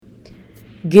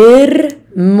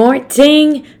Good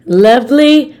morning,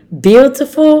 lovely,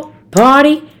 beautiful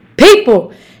party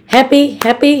people. Happy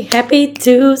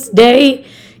Tuesday.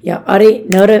 Y'all already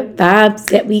know the vibes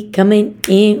that we coming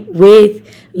in with.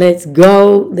 Let's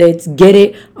go. Let's get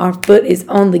it. Our foot is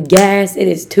on the gas. It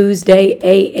is Tuesday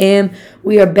a.m.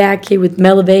 We are back here with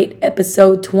Melevate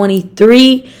episode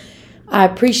 23. I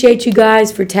appreciate you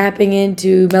guys for tapping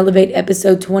into Melevate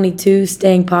episode 22,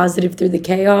 staying positive through the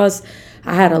chaos.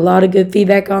 I had a lot of good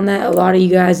feedback on that. A lot of you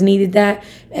guys needed that.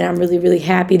 And I'm really, really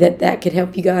happy that that could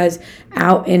help you guys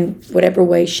out in whatever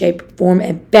way, shape, form,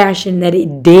 and fashion that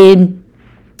it did.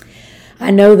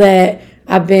 I know that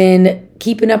I've been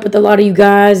keeping up with a lot of you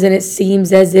guys, and it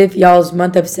seems as if y'all's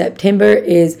month of September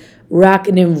is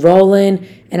rocking and rolling.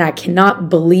 And I cannot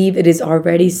believe it is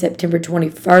already September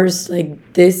 21st.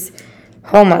 Like this,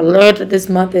 oh my Lord, this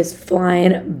month is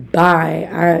flying by.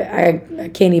 I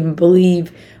can't even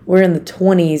believe we're in the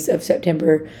 20s of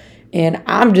September, and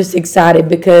I'm just excited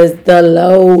because the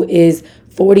low is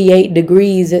 48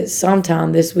 degrees at some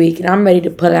time this week, and I'm ready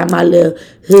to put out my little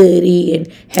hoodie and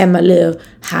have my little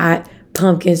hot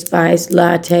pumpkin spice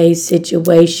latte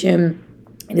situation.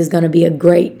 It is going to be a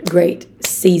great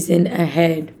season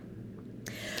ahead.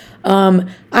 I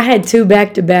had 2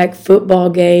 back-to-back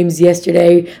football games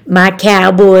yesterday. My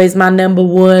Cowboys, my number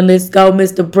one. Let's go,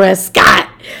 Mr. Prescott.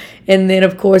 And then,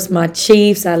 of course, my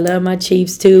Chiefs. I love my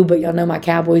Chiefs, too. But y'all know my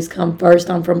Cowboys come first.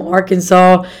 I'm from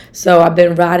Arkansas. So I've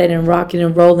been riding and rocking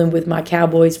and rolling with my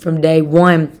Cowboys from day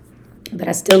one. But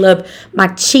I still love my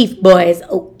Chief boys.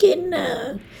 Okay,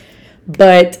 now.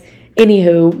 But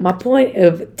anywho, my point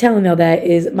of telling y'all that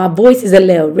is my voice is a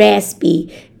little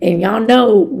raspy. And y'all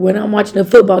know when I'm watching a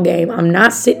football game, I'm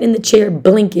not sitting in the chair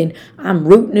blinking. I'm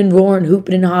rooting and roaring,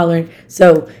 hooping and hollering.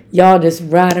 So y'all just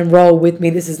ride and roll with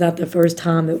me. This is not the first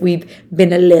time that we've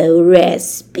been a little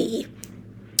raspy.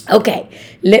 Okay,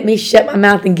 let me shut my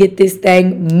mouth and get this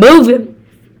thing moving.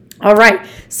 All right,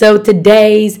 so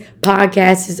today's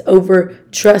podcast is over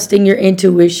trusting your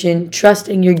intuition,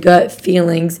 trusting your gut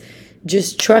feelings,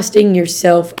 just trusting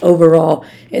yourself overall.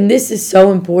 And this is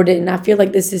so important, and I feel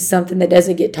like this is something that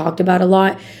doesn't get talked about a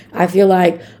lot. I feel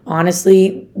like,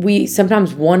 honestly, we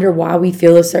sometimes wonder why we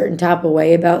feel a certain type of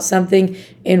way about something,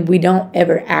 and we don't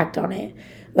ever act on it.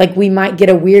 Like we might get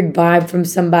a weird vibe from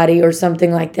somebody or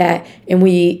something like that, and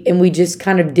we just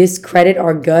kind of discredit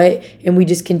our gut, and we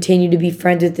just continue to be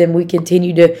friends with them. We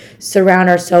continue to surround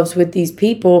ourselves with these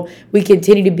people. We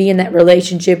continue to be in that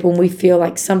relationship when we feel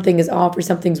like something is off or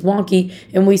something's wonky,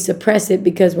 and we suppress it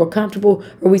because we're comfortable,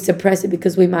 or we suppress it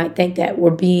because we might think that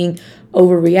we're being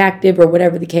overreactive or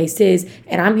whatever the case is.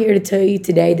 And I'm here to tell you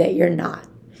today that you're not.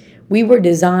 We were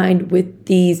designed with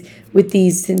these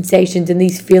sensations and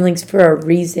these feelings for a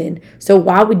reason. So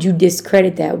why would you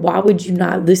discredit that? Why would you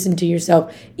not listen to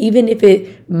yourself? Even if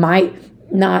it might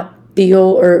not feel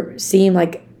or seem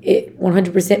like it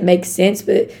 100% makes sense,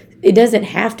 but it doesn't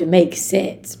have to make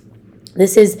sense.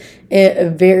 This is a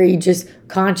very just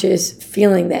conscious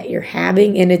feeling that you're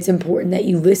having, and it's important that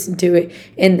you listen to it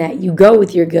and that you go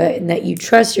with your gut and that you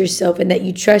trust yourself and that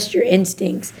you trust your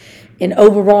instincts. And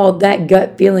overall, that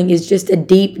gut feeling is just a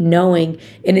deep knowing.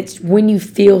 And it's when you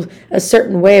feel a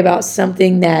certain way about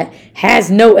something that has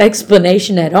no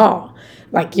explanation at all.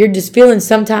 Like you're just feeling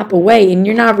some type of way and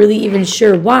you're not really even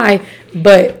sure why.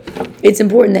 But it's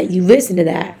important that you listen to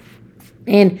that.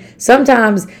 And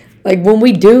sometimes, like when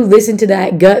we do listen to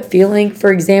that gut feeling,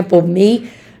 for example, me,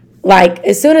 like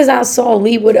as soon as I saw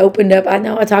Leewood opened up, I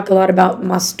know I talk a lot about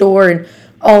my store and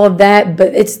all of that,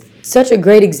 but it's such a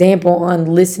great example on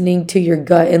listening to your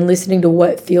gut and listening to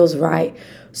what feels right.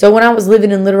 So when I was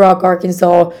living in Little Rock,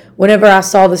 Arkansas, whenever I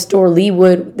saw the store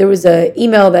Leewood, there was an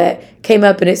email that came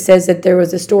up and it says that there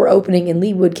was a store opening in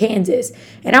Leewood, Kansas.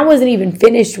 And I wasn't even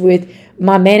finished with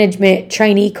my management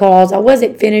trainee calls. I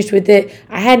wasn't finished with it.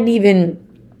 I hadn't even,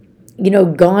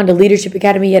 gone to Leadership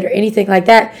Academy yet or anything like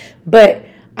that. But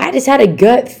I just had a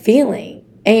gut feeling.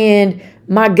 And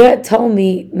my gut told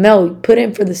me, Mel, put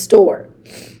in for the store.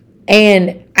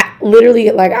 And I literally,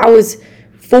 I was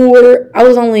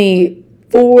only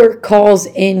 4 or 5 calls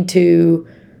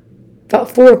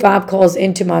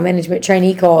into my management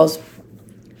trainee calls.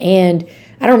 And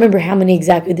I don't remember how many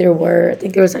exactly there were. I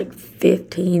think there was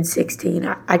 15, 16.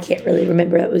 I can't really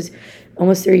remember. It was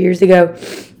almost 3 years ago.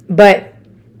 But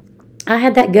I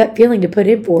had that gut feeling to put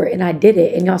in for it, and I did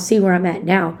it. And y'all see where I'm at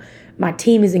now. My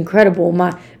team is incredible.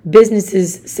 My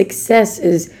business's success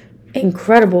is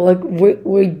incredible. Like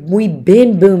we've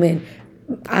been booming.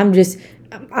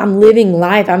 I'm living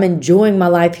life. I'm enjoying my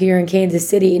life here in Kansas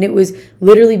City. And it was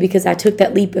literally because I took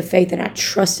that leap of faith and I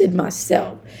trusted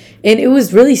myself. And it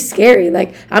was really scary.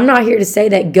 Like, I'm not here to say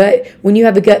that when you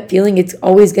have a gut feeling, it's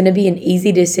always going to be an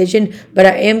easy decision. But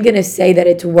I am going to say that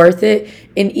it's worth it.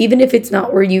 And even if it's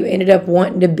not where you ended up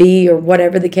wanting to be or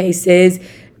whatever the case is,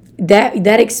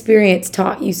 that experience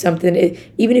taught you something.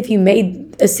 Even if you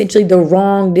made essentially the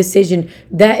wrong decision,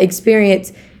 that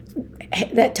experience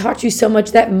that taught you so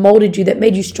much, that molded you, that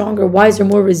made you stronger, wiser,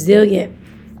 more resilient.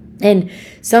 And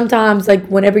sometimes, like,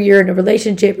 whenever you're in a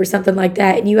relationship or something like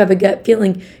that and you have a gut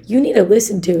feeling, you need to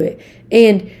listen to it.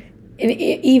 And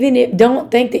even if, don't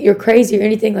think that you're crazy or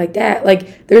anything like that.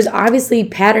 Like, there's obviously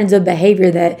patterns of behavior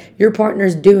that your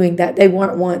partner's doing that they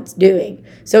weren't once doing.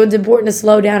 So it's important to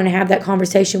slow down and have that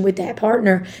conversation with that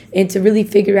partner and to really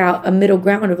figure out a middle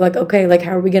ground of, like, okay, like,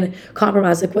 how are we going to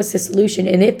compromise? Like, what's the solution?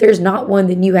 And if there's not one,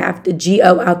 then you have to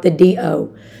GO out the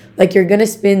DO. Like,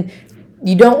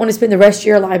 you don't want to spend the rest of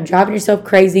your life driving yourself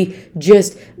crazy,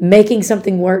 just making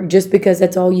something work just because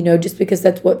that's all you know, just because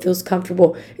that's what feels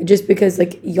comfortable, just because,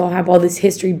 like, y'all have all this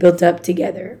history built up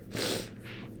together.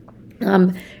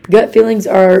 Gut feelings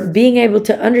are being able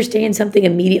to understand something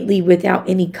immediately without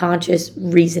any conscious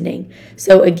reasoning.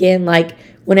 So again, like,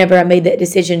 whenever I made that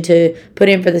decision to put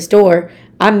in for the store,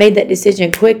 I made that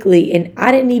decision quickly and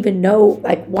I didn't even know,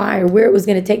 like, why or where it was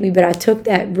going to take me, but I took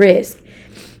that risk.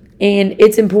 And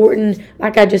it's important,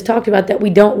 like I just talked about, that we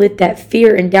don't let that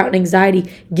fear and doubt and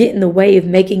anxiety get in the way of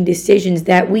making decisions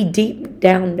that we deep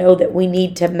down know that we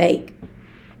need to make.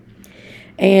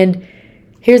 And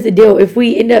here's the deal. If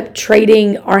we end up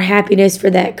trading our happiness for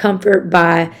that comfort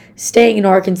by staying in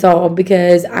Arkansas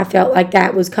because I felt like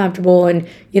that was comfortable and,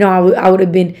 I would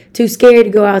have been too scared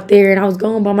to go out there and I was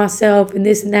going by myself and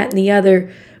this and that and the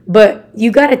other. But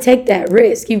you got to take that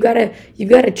risk. You've got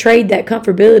to trade that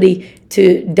comfortability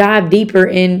to dive deeper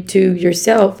into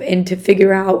yourself and to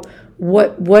figure out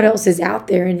what else is out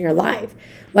there in your life.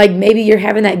 Like, maybe you're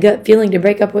having that gut feeling to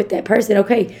break up with that person.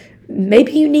 Okay,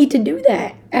 maybe you need to do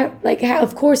that.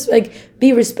 Of course, like,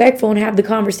 be respectful and have the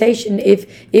conversation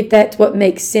if that's what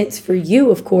makes sense for you,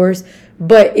 of course.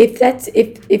 But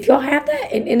if y'all have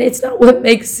that and it's not what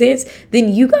makes sense,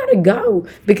 then you gotta go,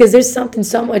 because there's something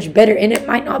so much better. And it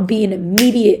might not be an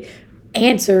immediate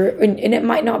answer, and it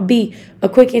might not be a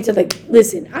quick answer. Like,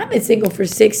 listen, I've been single for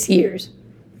 6 years.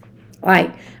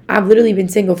 Like, I've literally been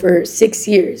single for 6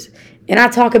 years. And I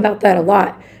talk about that a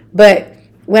lot. But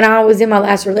when I was in my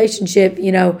last relationship,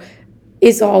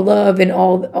 it's all love and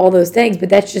all those things, but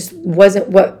that just wasn't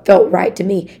what felt right to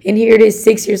me. And here it is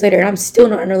 6 years later, and I'm still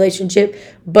not in a relationship.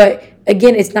 But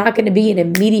again, it's not going to be an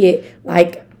immediate,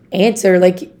 like, answer.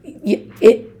 Like,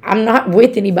 I'm not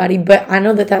with anybody, but I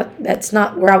know that's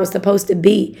not where I was supposed to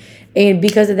be. And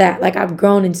because of that, like, I've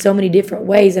grown in so many different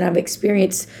ways, and I've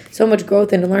experienced so much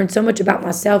growth and learned so much about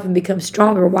myself and become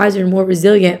stronger, wiser, and more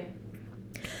resilient.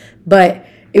 But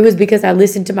it was because I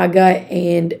listened to my gut,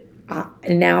 and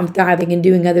now I'm thriving and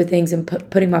doing other things and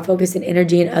putting my focus and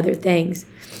energy in other things.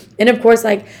 And of course,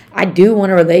 like, I do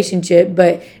want a relationship,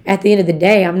 but at the end of the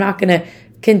day, I'm not going to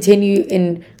continue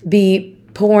and be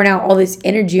pouring out all this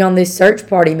energy on this search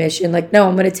party mission. Like, no,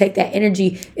 I'm going to take that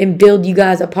energy and build you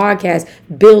guys a podcast,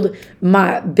 build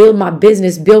my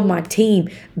business, build my team,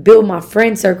 build my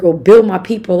friend circle, build my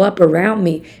people up around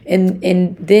me. And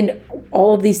then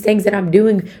all of these things that I'm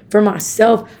doing for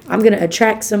myself, I'm going to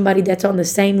attract somebody that's on the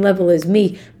same level as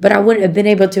me. But I wouldn't have been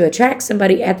able to attract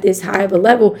somebody at this high of a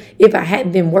level if I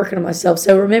hadn't been working on myself.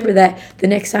 So remember that the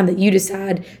next time that you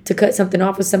decide to cut something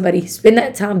off with somebody, spend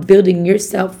that time building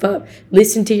yourself up.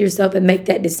 Listen to yourself and make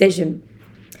that decision.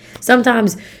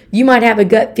 Sometimes you might have a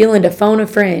gut feeling to phone a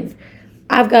friend.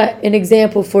 I've got an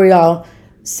example for y'all.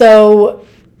 So,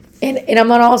 and I'm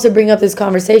going to also bring up this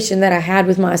conversation that I had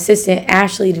with my assistant,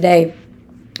 Ashley, today.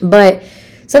 But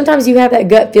sometimes you have that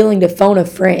gut feeling to phone a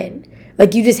friend.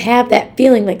 Like, you just have that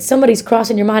feeling like somebody's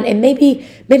crossing your mind, and maybe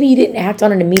you didn't act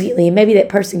on it immediately, and maybe that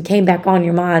person came back on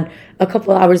your mind a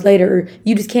couple of hours later, or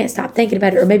you just can't stop thinking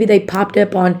about it, or maybe they popped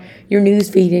up on your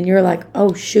news feed and you're like,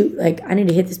 oh shoot, like, I need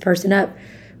to hit this person up.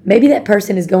 Maybe that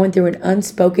person is going through an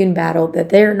unspoken battle that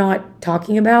they're not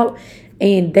talking about,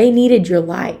 and they needed your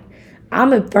light.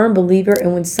 I'm a firm believer,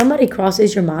 and when somebody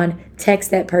crosses your mind,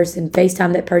 text that person,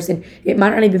 FaceTime that person. It might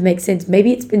not even make sense.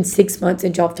 Maybe it's been 6 months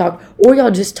since y'all talked, or y'all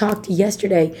just talked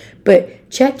yesterday, but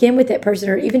check in with that person,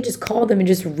 or even just call them and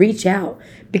just reach out,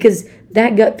 because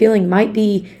that gut feeling might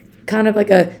be kind of like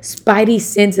a spidey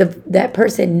sense of that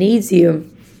person needs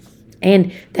you,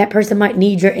 and that person might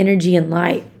need your energy and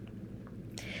light.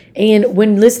 And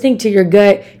when listening to your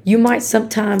gut, you might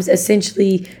sometimes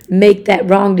essentially make that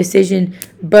wrong decision,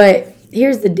 but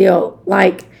here's the deal.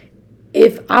 Like,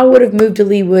 if I would have moved to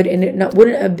Leawood and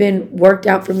wouldn't have been worked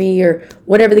out for me or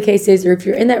whatever the case is, or if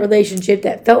you're in that relationship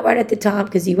that felt right at the time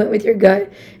because you went with your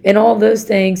gut and all those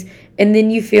things, and then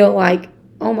you feel like,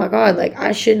 oh my God, like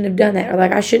I shouldn't have done that, or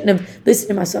like I shouldn't have listened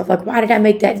to myself. Like, why did I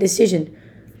make that decision?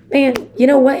 Man, you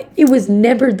know what? It was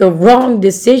never the wrong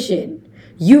decision.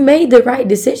 You made the right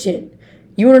decision.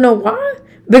 You want to know why?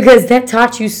 Because that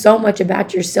taught you so much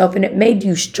about yourself, and it made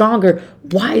you stronger,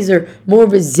 wiser, more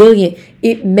resilient.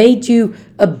 It made you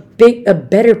a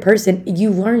better person. You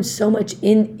learned so much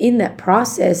in that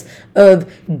process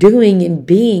of doing and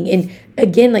being. And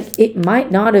again, like, it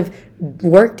might not have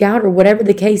worked out or whatever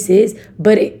the case is,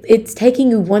 but it's taking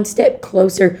you one step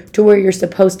closer to where you're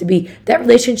supposed to be. That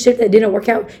relationship that didn't work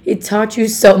out, it taught you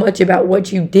so much about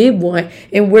what you did want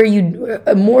and where you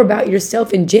more about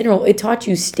yourself in general. It taught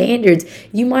you standards.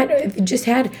 You might have just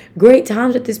had great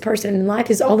times with this person, and life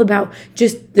is all about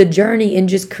just the journey and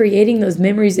just creating those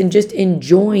memories and just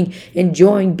enjoying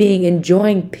being,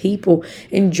 enjoying people,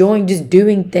 enjoying just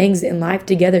doing things in life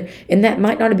together. And that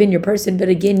might not have been your person, but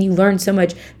again, you learned so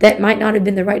much. That might not have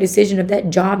been the right decision of that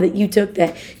job that you took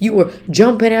that you were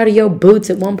jumping out of your boots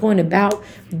at one point about.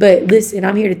 But listen,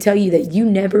 I'm here to tell you that you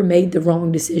never made the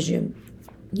wrong decision.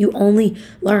 You only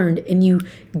learned and you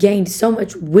gained so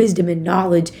much wisdom and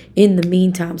knowledge in the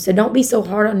meantime. So don't be so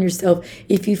hard on yourself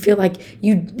if you feel like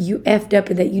you effed up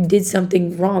and that you did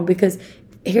something wrong, because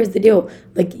here's the deal.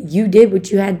 Like, you did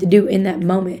what you had to do in that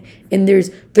moment, and there's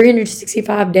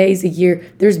 365 days a year.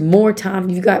 There's more time.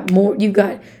 You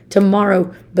got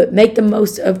tomorrow, but make the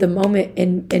most of the moment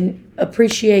and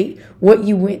appreciate what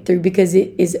you went through, because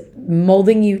it is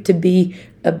molding you to be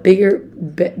a bigger,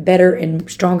 better, and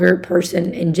stronger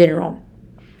person in general.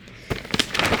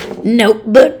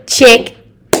 Notebook check.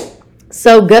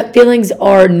 So gut feelings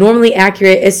are normally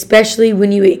accurate, especially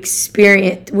when you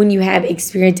have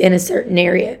experience in a certain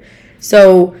area.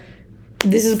 So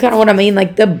this is kind of what I mean.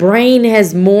 Like, the brain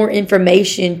has more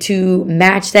information to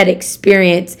match that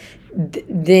experience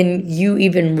than you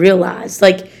even realize.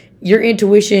 Like, your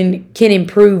intuition can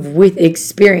improve with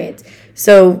experience.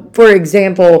 So, for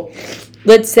example,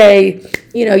 let's say,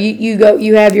 you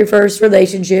have your first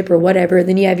relationship or whatever,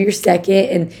 then you have your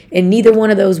second, and neither one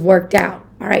of those worked out.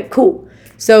 All right, cool.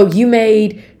 So you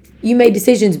made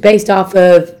decisions based off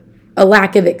of a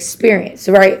lack of experience,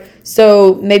 right?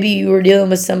 So maybe you were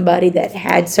dealing with somebody that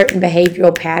had certain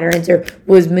behavioral patterns or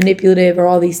was manipulative or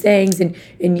all these things, and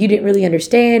you didn't really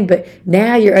understand, but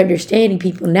now you're understanding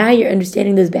people. Now you're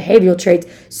understanding those behavioral traits.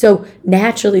 So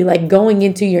naturally, like, going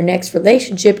into your next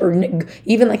relationship or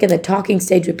even like in the talking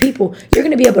stage with people, you're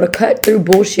going to be able to cut through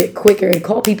bullshit quicker and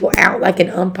call people out like an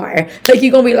umpire. Like,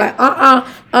 you're going to be like,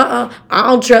 I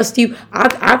don't trust you.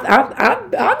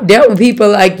 I've dealt with people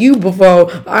like you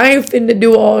before. I ain't finna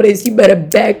do all this. You better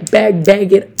bag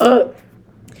it up.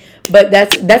 But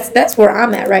that's where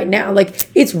I'm at right now. Like,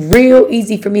 it's real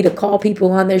easy for me to call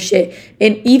people on their shit.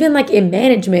 And even like in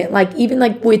management, like even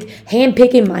like with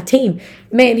handpicking my team,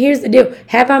 man, here's the deal.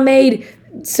 Have I made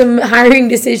some hiring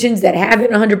decisions that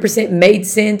haven't 100% made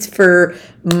sense for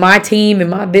my team and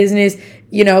my business?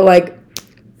 Like,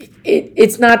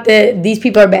 it's not that these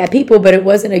people are bad people, but it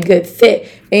wasn't a good fit.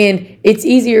 And it's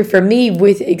easier for me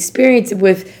with experience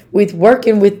with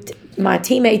working with my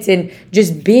teammates and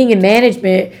just being in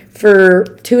management for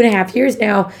 2.5 years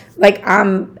now. Like,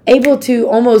 I'm able to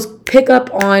almost pick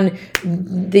up on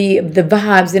the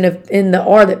vibes and the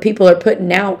aura that people are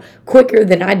putting out quicker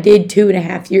than I did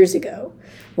 2.5 years ago.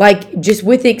 Like, just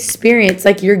with experience,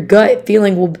 like, your gut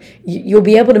feeling you'll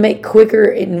be able to make quicker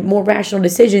and more rational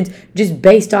decisions just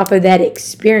based off of that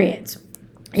experience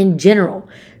in general.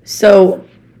 So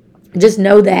just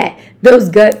know that those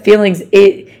gut feelings,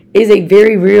 it is a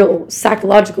very real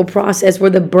psychological process where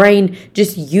the brain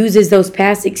just uses those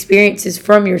past experiences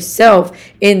from yourself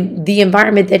in the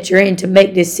environment that you're in to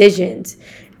make decisions.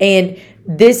 And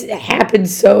this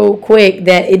happens so quick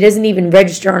that it doesn't even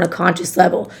register on a conscious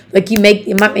level. Like, you might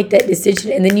make that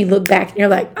decision, and then you look back and you're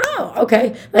like, oh,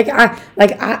 okay.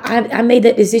 I made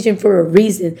that decision for a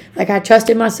reason. Like, I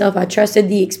trusted myself. I trusted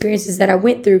the experiences that I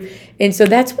went through. And so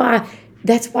that's why,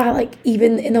 like,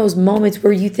 even in those moments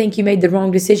where you think you made the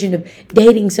wrong decision of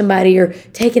dating somebody or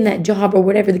taking that job or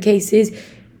whatever the case is,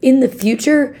 in the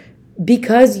future,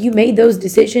 because you made those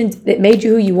decisions that made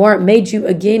you who you are, made you,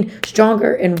 again,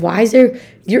 stronger and wiser,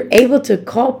 you're able to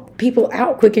call people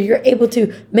out quicker. You're able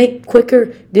to make quicker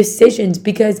decisions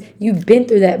because you've been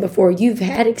through that before. You've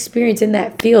had experience in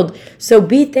that field. So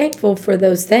be thankful for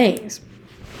those things.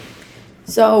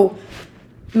 So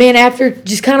man, after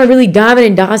just kind of really diving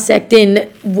and dissecting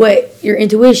what your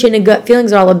intuition and gut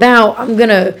feelings are all about, I'm going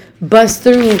to bust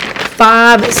through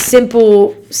 5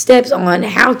 simple steps on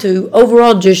how to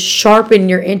overall just sharpen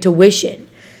your intuition.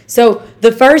 So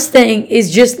the first thing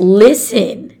is just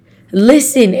listen.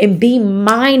 Listen and be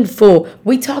mindful.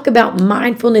 We talk about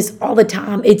mindfulness all the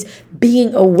time. It's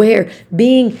being aware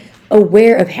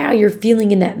of how you're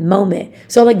feeling in that moment.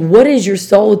 So, like, what is your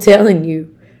soul telling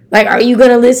you? Like, are you going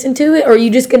to listen to it, or are you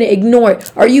just going to ignore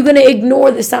it? Are you going to ignore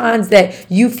the signs that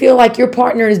you feel like your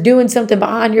partner is doing something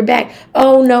behind your back?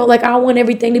 Oh, no, like, I want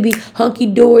everything to be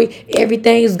hunky-dory.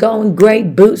 Everything is going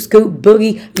great. Boot, scoop,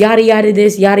 boogie, yada, yada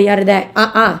this, yada, yada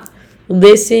that.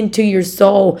 Listen to your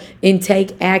soul and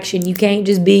take action. You can't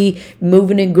just be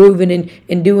moving and grooving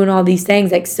and doing all these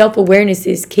things. Like, self-awareness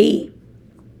is key.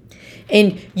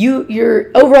 And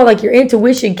your overall, like, your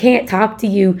intuition can't talk to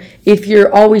you if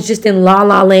you're always just in la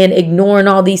la land, ignoring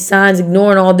all these signs,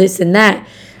 ignoring all this and that.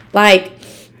 Like,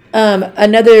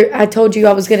 I told you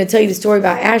I was going to tell you the story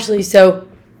about Ashley. So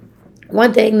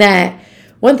one thing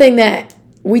that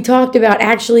we talked about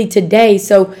actually today.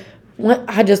 So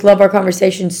I just love our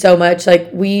conversation so much. Like,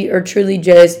 we are truly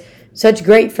just such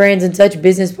great friends and such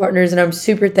business partners, and I'm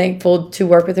super thankful to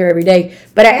work with her every day.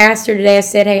 But I asked her today, I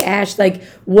said, hey, Ash, like,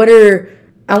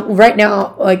 right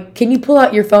now, like, can you pull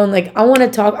out your phone? Like, I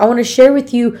want to share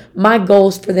with you my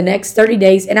goals for the next 30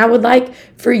 days. And I would like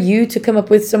for you to come up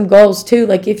with some goals too,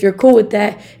 like, if you're cool with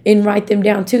that, and write them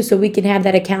down too, so we can have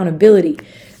that accountability.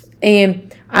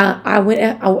 And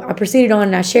I proceeded on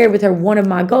and I shared with her one of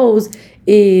my goals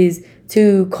is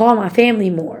to call my family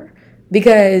more,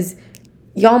 because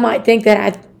y'all might think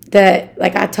that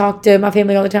I talk to my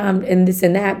family all the time and this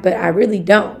and that, but I really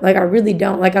don't. Like, I really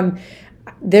don't. Like,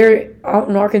 they're out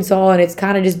in Arkansas, and it's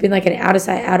kind of just been like an out of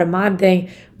sight, out of mind thing.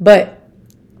 But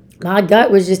my gut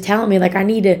was just telling me, like, I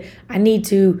need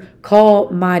to call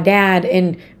my dad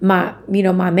and my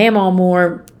mama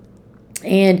more.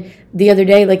 And the other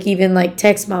day, like, even like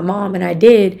text my mom, and I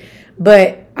did.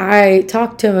 But I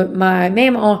talked to my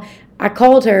mama. I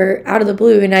called her out of the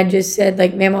blue, and I just said,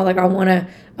 like, mama, like, I want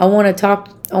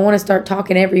to start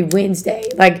talking every Wednesday.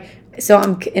 Like, so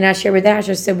I shared with Ash,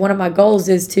 I said, one of my goals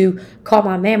is to call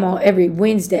my mama every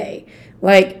Wednesday.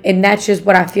 Like, and that's just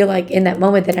what I feel like in that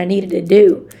moment that I needed to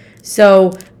do.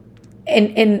 So,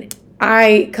 and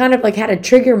I kind of like had a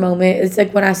trigger moment. It's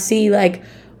like when I see like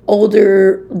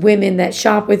older women that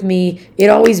shop with me,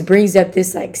 it always brings up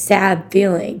this like sad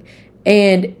feeling.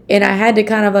 And I had to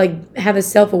kind of like have a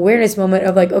self-awareness moment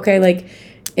of like, okay, like,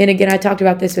 and again, I talked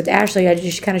about this with Ashley. I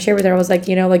just kind of shared with her. I was like,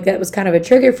 like, that was kind of a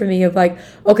trigger for me of like,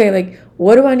 okay, like,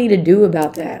 what do I need to do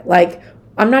about that? Like,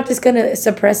 I'm not just going to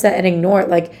suppress that and ignore it.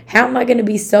 Like, how am I going to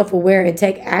be self-aware and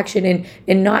take action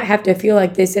and not have to feel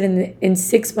like this? And in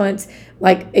 6 months,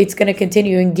 like, it's going to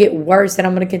continue and get worse. And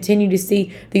I'm going to continue to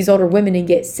see these older women and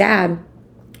get sad,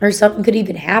 or something could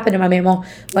even happen to my mama.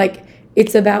 Like,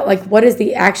 it's about like, what is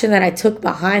the action that I took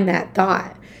behind that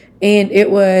thought? And it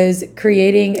was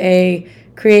creating a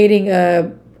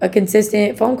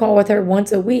consistent phone call with her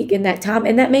once a week in that time.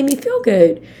 And that made me feel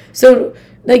good. So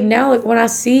like now, like when I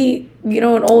see, an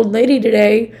old lady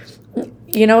today,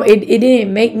 it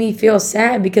didn't make me feel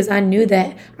sad because I knew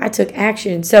that I took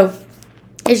action. So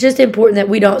it's just important that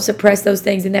we don't suppress those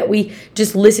things and that we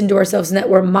just listen to ourselves and that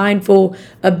we're mindful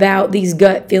about these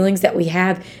gut feelings that we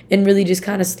have and really just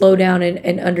kind of slow down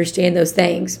and understand those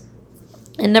things.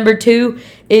 And number 2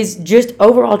 is just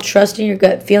overall trusting your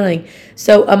gut feeling.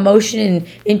 So emotion and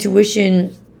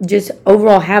intuition just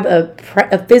overall have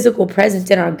a physical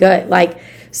presence in our gut. Like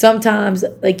sometimes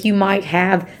like you might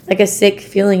have like a sick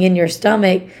feeling in your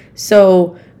stomach.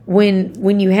 So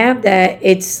when you have that,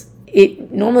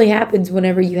 it normally happens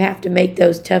whenever you have to make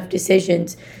those tough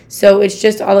decisions. So it's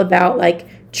just all about like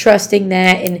trusting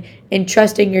that and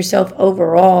trusting yourself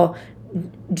overall.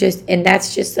 And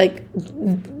that's just like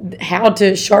how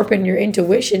to sharpen your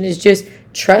intuition is just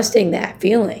trusting that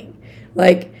feeling.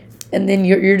 Like, and then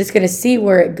you're just going to see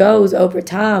where it goes over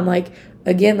time. Like,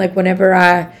 again, like whenever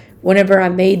I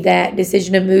made that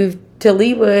decision to move to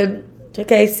Leawood, to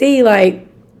KC, like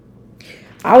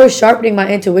I was sharpening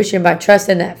my intuition by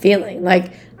trusting that feeling.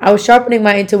 Like I was sharpening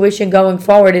my intuition going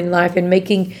forward in life and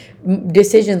making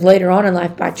decisions later on in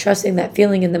life by trusting that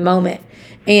feeling in the moment.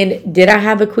 And did I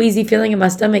have a queasy feeling in my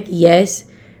stomach? Yes.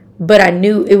 But I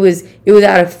knew it was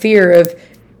out of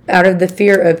the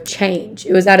fear of change.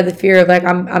 It was out of the fear of like,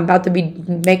 I'm about to be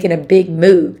making a big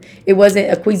move. It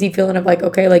wasn't a queasy feeling of like,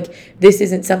 okay, like this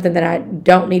isn't something that I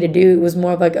don't need to do. It was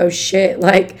more of like, oh shit,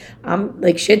 like I'm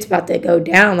like shit's about to go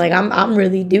down. Like I'm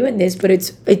really doing this, but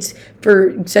it's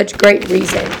for such great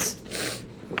reasons.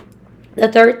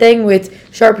 The third thing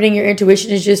with sharpening your intuition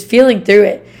is just feeling through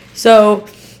it. So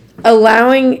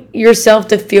allowing yourself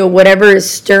to feel whatever is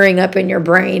stirring up in your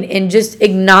brain and just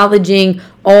acknowledging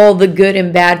all the good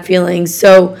and bad feelings.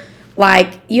 So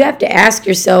like you have to ask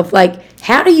yourself, like,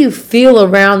 how do you feel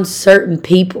around certain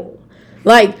people?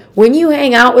 Like when you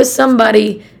hang out with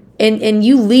somebody and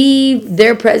you leave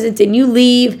their presence and you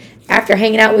leave after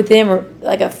hanging out with them, or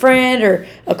like a friend or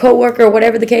a coworker or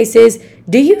whatever the case is,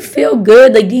 do you feel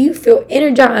good? Like, do you feel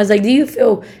energized? Like, do you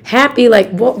feel happy?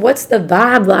 Like, what's the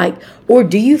vibe like? Or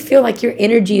do you feel like your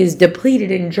energy is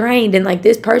depleted and drained, and like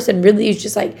this person really is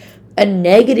just like a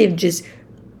negative, just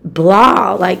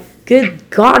blah? Like, good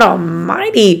God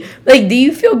Almighty! Like, do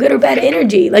you feel good or bad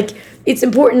energy? Like, it's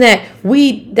important that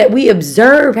we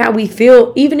observe how we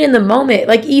feel even in the moment.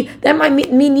 Like that might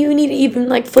mean you need to even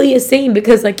like flee a scene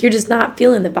because like you're just not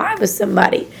feeling the vibe of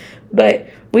somebody. But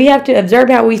we have to observe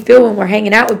how we feel when we're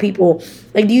hanging out with people.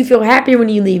 Like, do you feel happier when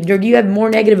you leave, or do you have more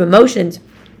negative emotions?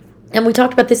 And we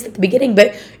talked about this at the beginning,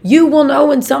 but you will know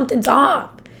when something's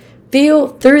off. Feel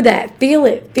through that. Feel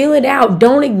it out.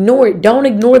 Don't ignore it. Don't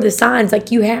ignore the signs.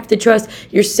 Like, you have to trust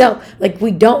yourself. Like,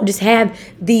 we don't just have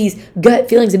these gut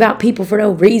feelings about people for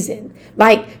no reason.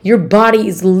 Like, your body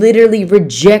is literally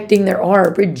rejecting their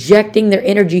aura, rejecting their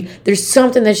energy. There's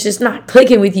something that's just not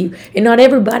clicking with you, and not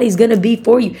everybody's gonna be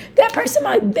for you. That person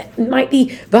might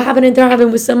be vibing and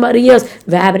thriving with somebody else.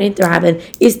 Vibing and thriving.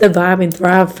 It's the vibe and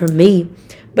thrive for me.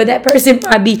 But that person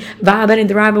might be vibing and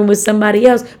thriving with somebody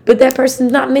else, but that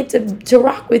person's not meant to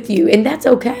rock with you, and that's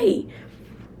okay.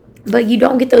 But you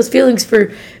don't get those feelings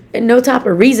for no type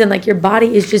of reason. Like, your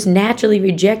body is just naturally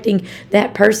rejecting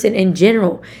that person in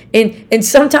general. And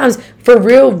sometimes, for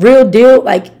real deal,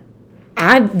 like,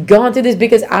 I've gone through this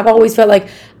because I've always felt like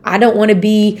I don't want to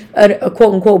be a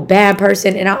quote unquote bad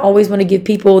person, and I always want to give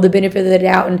people the benefit of the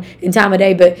doubt and time of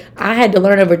day. But I had to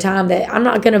learn over time that I'm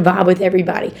not going to vibe with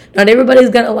everybody. Not everybody's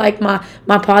going to like my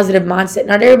positive mindset.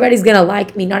 Not everybody's going to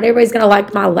like me. Not everybody's going to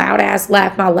like my loud ass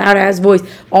laugh, my loud ass voice,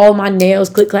 all my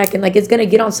nails click clacking. Like, it's going to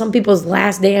get on some people's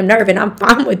last damn nerve, and I'm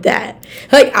fine with that.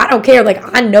 Like, I don't care. Like,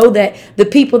 I know that the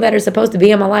people that are supposed to be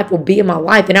in my life will be in my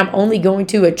life, and I'm only going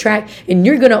to attract, and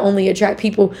you're going to only attract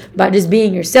people by just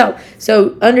being yourself.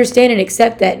 So understand and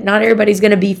accept that not everybody's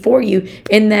going to be for you,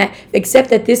 and that accept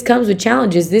that this comes with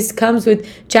challenges. This comes with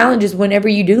challenges whenever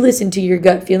you do listen to your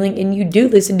gut feeling, and you do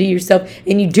listen to yourself,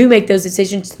 and you do make those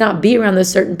decisions to not be around those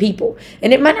certain people.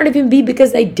 And it might not even be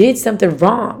because they did something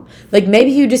wrong. Like,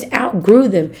 maybe you just outgrew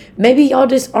them. Maybe y'all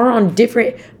just are on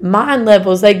different mind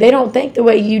levels. Like, they don't think the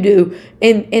way you do,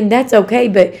 and that's okay.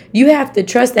 But you have to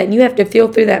trust that, and you have to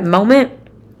feel through that moment.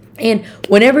 And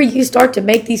whenever you start to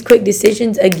make these quick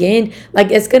decisions again,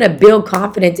 like, it's going to build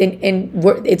confidence. And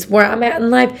it's where I'm at in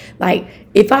life. Like,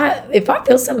 if I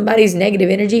feel somebody's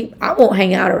negative energy, I won't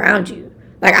hang out around you.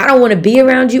 Like, I don't want to be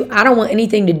around you. I don't want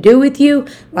anything to do with you.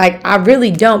 Like, I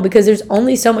really don't, because there's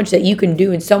only so much that you can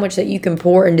do and so much that you can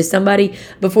pour into somebody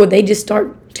before they just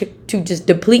start to just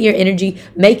deplete your energy,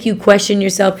 make you question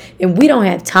yourself. And we don't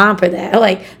have time for that.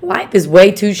 Like, life is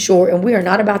way too short, and we are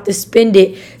not about to spend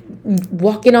it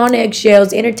walking on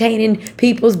eggshells, entertaining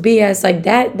people's BS. Like,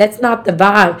 that's not the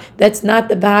vibe. That's not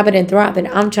the vibing and thriving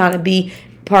I'm trying to be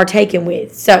partaking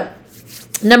with. So,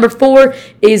 number 4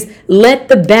 is let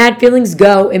the bad feelings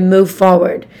go and move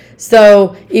forward.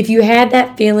 So if you had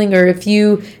that feeling, or if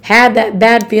you had that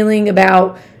bad feeling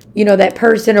about, that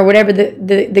person or whatever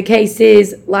the case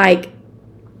is, like,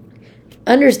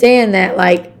 understand that,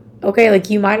 like, okay, like,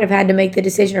 you might have had to make the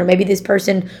decision, or maybe this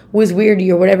person was weird to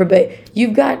you or whatever, but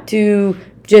you've got to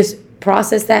just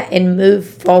process that and move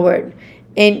forward.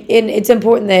 And it's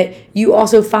important that you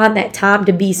also find that time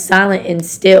to be silent and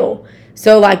still.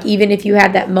 So, like, even if you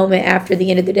had that moment after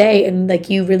the end of the day, and like,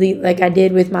 you really, like I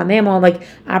did with my mama, like,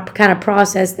 I kind of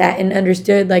processed that and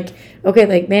understood, like, okay,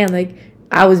 like, man, like,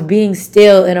 I was being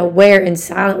still and aware and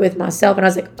silent with myself, and I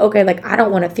was like, okay, like, I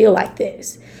don't want to feel like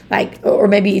this. Like, or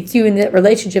maybe it's you in that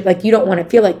relationship, like, you don't want to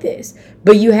feel like this,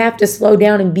 but you have to slow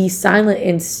down and be silent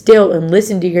and still and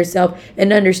listen to yourself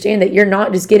and understand that you're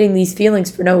not just getting these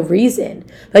feelings for no reason.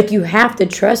 Like, you have to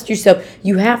trust yourself.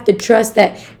 You have to trust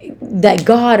that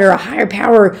God or a higher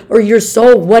power or your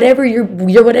soul, whatever your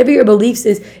beliefs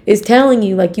is telling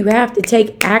you. Like, you have to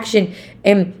take action.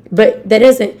 But that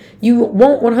isn't, you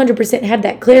won't 100% have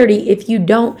that clarity if you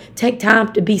don't take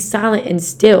time to be silent and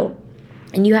still.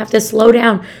 And you have to slow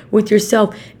down with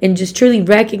yourself and just truly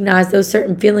recognize those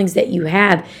certain feelings that you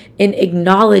have and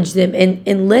acknowledge them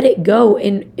and let it go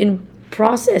and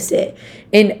process it.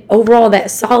 And overall,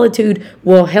 that solitude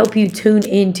will help you tune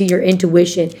into your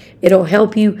intuition. It'll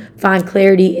help you find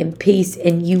clarity and peace,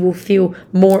 and you will feel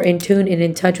more in tune and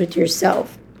in touch with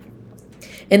yourself.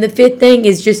 And the fifth thing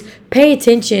is just pay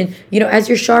attention, as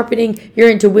you're sharpening your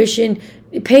intuition,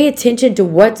 pay attention to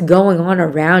what's going on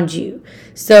around you.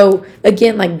 So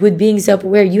again, like with being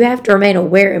self-aware, you have to remain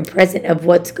aware and present of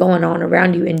what's going on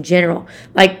around you in general.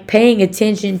 Like paying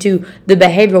attention to the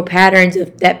behavioral patterns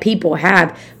that people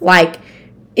have. Like,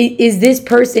 is this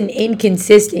person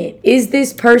inconsistent? Is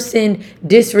this person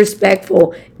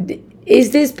disrespectful?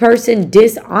 Is this person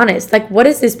dishonest? Like, what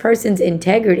is this person's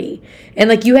integrity? And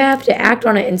like, you have to act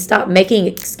on it and stop making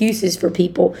excuses for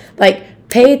people. Like,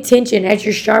 pay attention as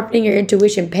you're sharpening your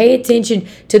intuition. Pay attention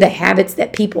to the habits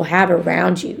that people have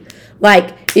around you.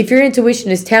 Like, if your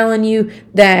intuition is telling you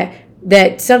that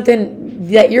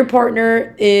something, that your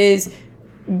partner is,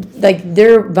 like,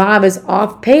 their vibe is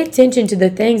off, pay attention to the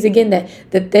things, again,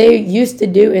 that they used to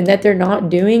do and that they're not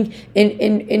doing,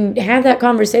 and have that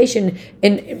conversation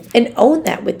and own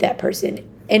that with that person,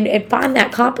 and find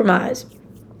that compromise.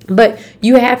 But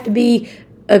you have to be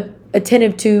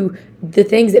attentive to the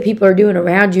things that people are doing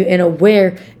around you and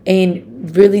aware,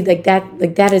 and really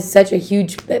that is such a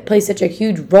huge, that plays such a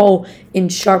huge role in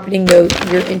sharpening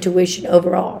your intuition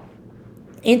overall.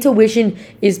 Intuition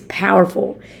is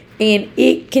powerful, and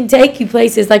it can take you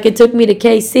places. Like, it took me to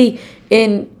KC,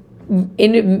 and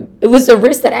it was a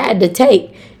risk that I had to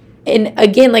take. And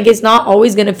again, like, it's not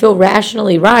always going to feel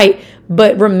rationally right,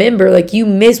 but remember, like, you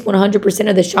miss 100%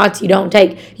 of the shots you don't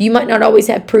take. You might not always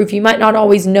have proof. You might not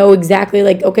always know exactly,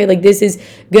 like, okay, like, this is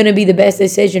going to be the best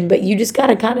decision, but you just got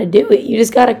to kind of do it. You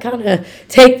just got to kind of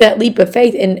take that leap of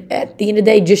faith, and at the end of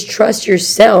the day, just trust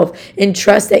yourself and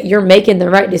trust that you're making the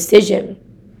right decision.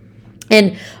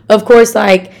 And of course,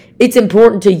 like, it's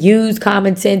important to use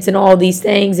common sense and all these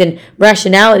things and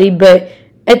rationality, but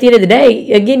at the end of the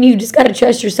day, again, you just got to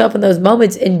trust yourself in those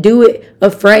moments and do it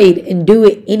afraid and do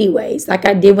it anyways. Like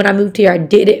I did when I moved here, I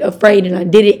did it afraid and I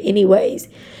did it anyways.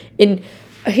 And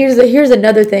here's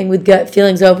another thing with gut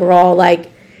feelings overall.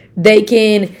 Like, they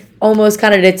can almost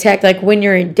kind of detect, like, when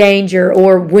you're in danger,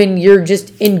 or when you're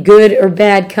just in good or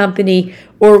bad company,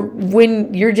 or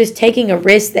when you're just taking a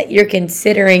risk that you're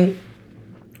considering,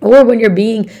 or when you're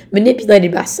being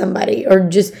manipulated by somebody, or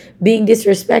just being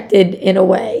disrespected in a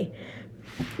way.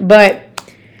 But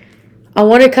I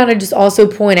want to kind of just also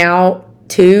point out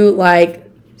too, like,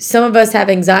 some of us have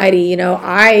anxiety.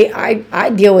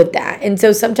 I deal with that, and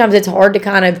so sometimes it's hard to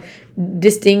kind of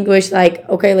distinguish, like,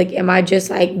 okay, like, am I just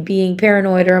like being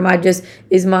paranoid, or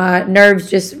is my nerves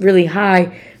just really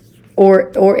high,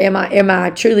 or am I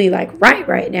truly like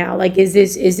right now? Like, is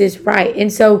this right?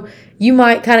 And so you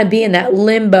might kind of be in that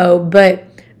limbo, but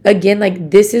again,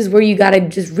 like, this is where you got to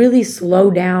just really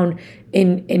slow down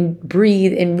and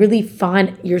breathe and really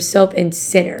find yourself in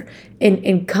center,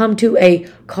 and come to a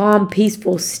calm,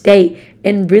 peaceful state,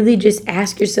 and really just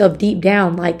ask yourself deep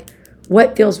down, like,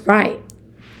 what feels right?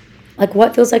 Like,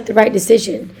 what feels like the right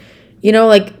decision?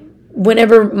 Like,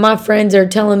 whenever my friends are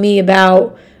telling me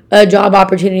about a job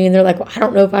opportunity and they're like, well, I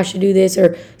don't know if I should do this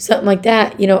or something like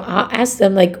that, I'll ask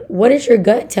them, like, what is your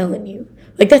gut telling you?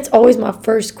 Like, that's always my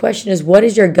first question, is what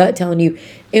is your gut telling you?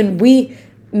 And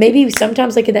maybe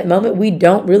sometimes, like, in that moment, we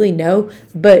don't really know,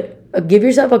 but give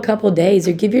yourself a couple days,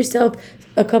 or give yourself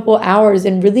a couple hours,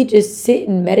 and really just sit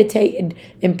and meditate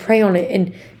and pray on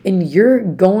it, and you're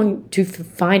going to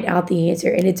find out the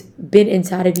answer. And it's been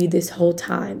inside of you this whole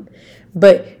time,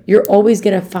 but you're always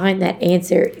going to find that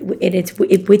answer, and it's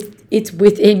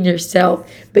within yourself.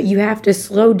 But you have to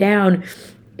slow down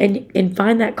and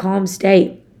find that calm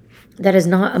state that is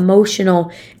not emotional,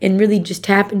 and really just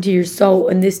tap into your soul.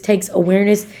 And this takes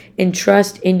awareness and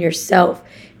trust in yourself,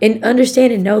 and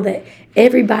understand and know that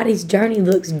everybody's journey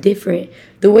looks different.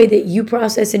 The way that you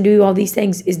process and do all these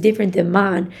things is different than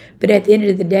mine. But at the end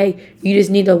of the day, you just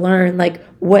need to learn, like,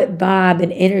 what vibe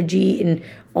and energy and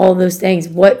all those things,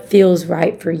 what feels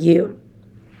right for you.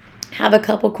 Have a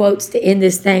couple quotes to end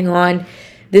this thing on.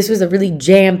 This was a really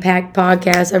jam-packed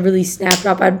podcast. I really snapped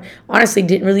up. I honestly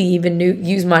didn't really even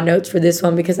use my notes for this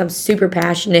one, because I'm super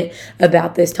passionate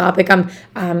about this topic.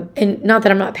 And not that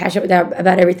I'm not passionate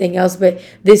about everything else, but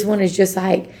this one is just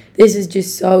like, this is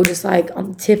just so just like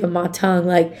on the tip of my tongue.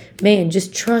 Like, man,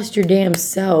 just trust your damn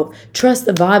self. Trust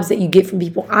the vibes that you get from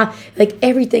people. Like,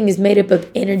 everything is made up of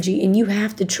energy, and you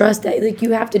have to trust that. Like,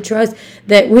 you have to trust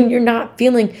that when you're not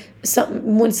feeling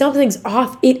something, when something's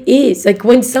off, it is. Like,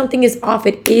 when something is off,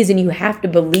 it it is, and you have to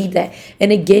believe that.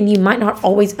 And again, you might not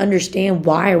always understand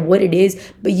why or what it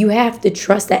is, but you have to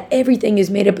trust that everything is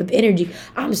made up of energy.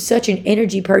 I'm such an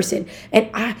energy person, and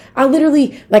I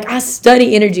literally, like, I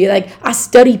study energy. Like, I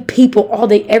study people all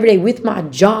day, every day with my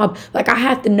job. Like, I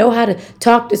have to know how to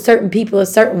talk to certain people a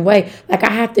certain way. Like,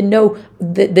 I have to know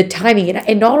the timing,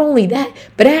 and not only that,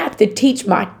 but I have to teach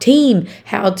my team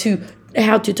how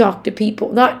to talk to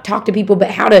people, not talk to people,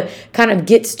 but how to kind of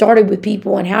get started with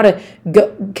people and how to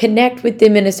connect with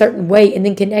them in a certain way, and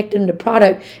then connect them to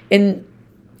product, and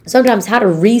sometimes how to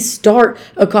restart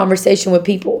a conversation with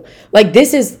people. Like,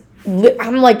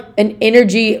 I'm like an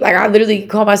energy, like, I literally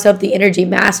call myself the energy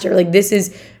master. Like, this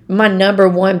is my number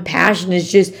one passion,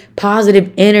 is just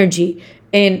positive energy.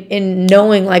 And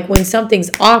knowing, like, when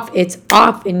something's off, it's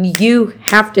off, and you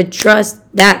have to trust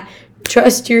that.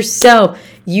 Trust yourself.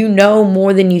 You know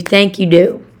more than you think you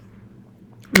do.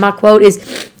 My quote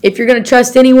is, if you're going to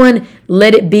trust anyone,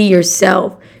 let it be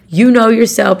yourself. You know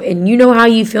yourself, and you know how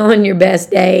you feel on your best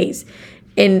days.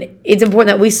 And it's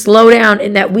important that we slow down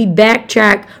and that we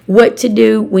backtrack what to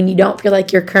do when you don't feel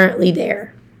like you're currently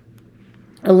there.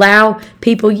 Allow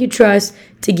people you trust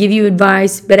to give you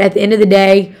advice, but at the end of the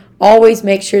day, always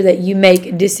make sure that you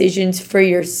make decisions for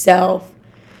yourself.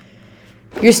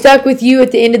 You're stuck with you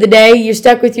at the end of the day. You're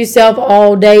stuck with yourself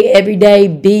all day, every day.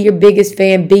 Be your biggest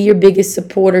fan. Be your biggest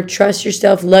supporter. Trust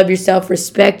yourself. Love yourself.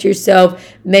 Respect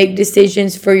yourself. Make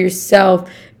decisions for yourself.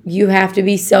 You have to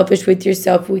be selfish with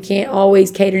yourself. We can't always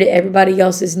cater to everybody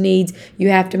else's needs. You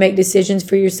have to make decisions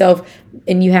for yourself,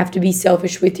 and you have to be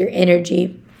selfish with your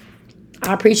energy.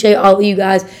 I appreciate all of you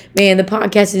guys. Man, the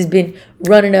podcast has been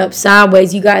running up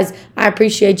sideways. You guys, I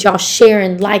appreciate y'all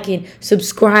sharing, liking,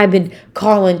 subscribing,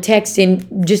 calling,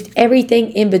 texting, just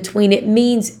everything in between. It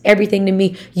means everything to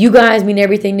me. You guys mean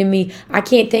everything to me. I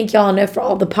can't thank y'all enough for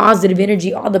all the positive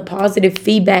energy, all the positive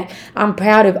feedback. I'm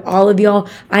proud of all of y'all.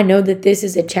 I know that this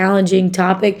is a challenging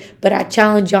topic, but I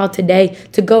challenge y'all today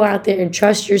to go out there and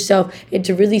trust yourself, and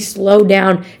to really slow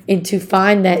down, and to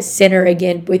find that center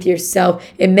again with yourself,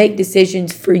 and make decisions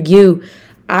for you.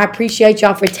 I appreciate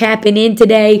y'all for tapping in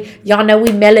today. Y'all know we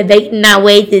elevating our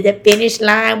way to the finish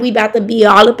line. We about to be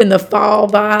all up in the fall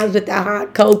vibes with the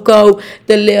hot cocoa,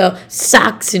 the little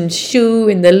socks and shoe,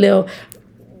 and the little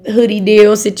hoodie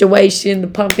deal situation, the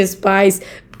pumpkin spice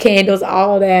candles,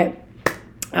 all that.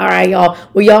 All right, y'all.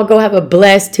 Well, y'all go have a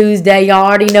blessed Tuesday. Y'all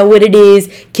already know what it is.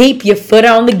 Keep your foot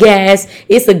on the gas.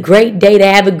 It's a great day to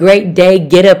have a great day.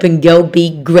 Get up and go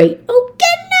be great. Okay.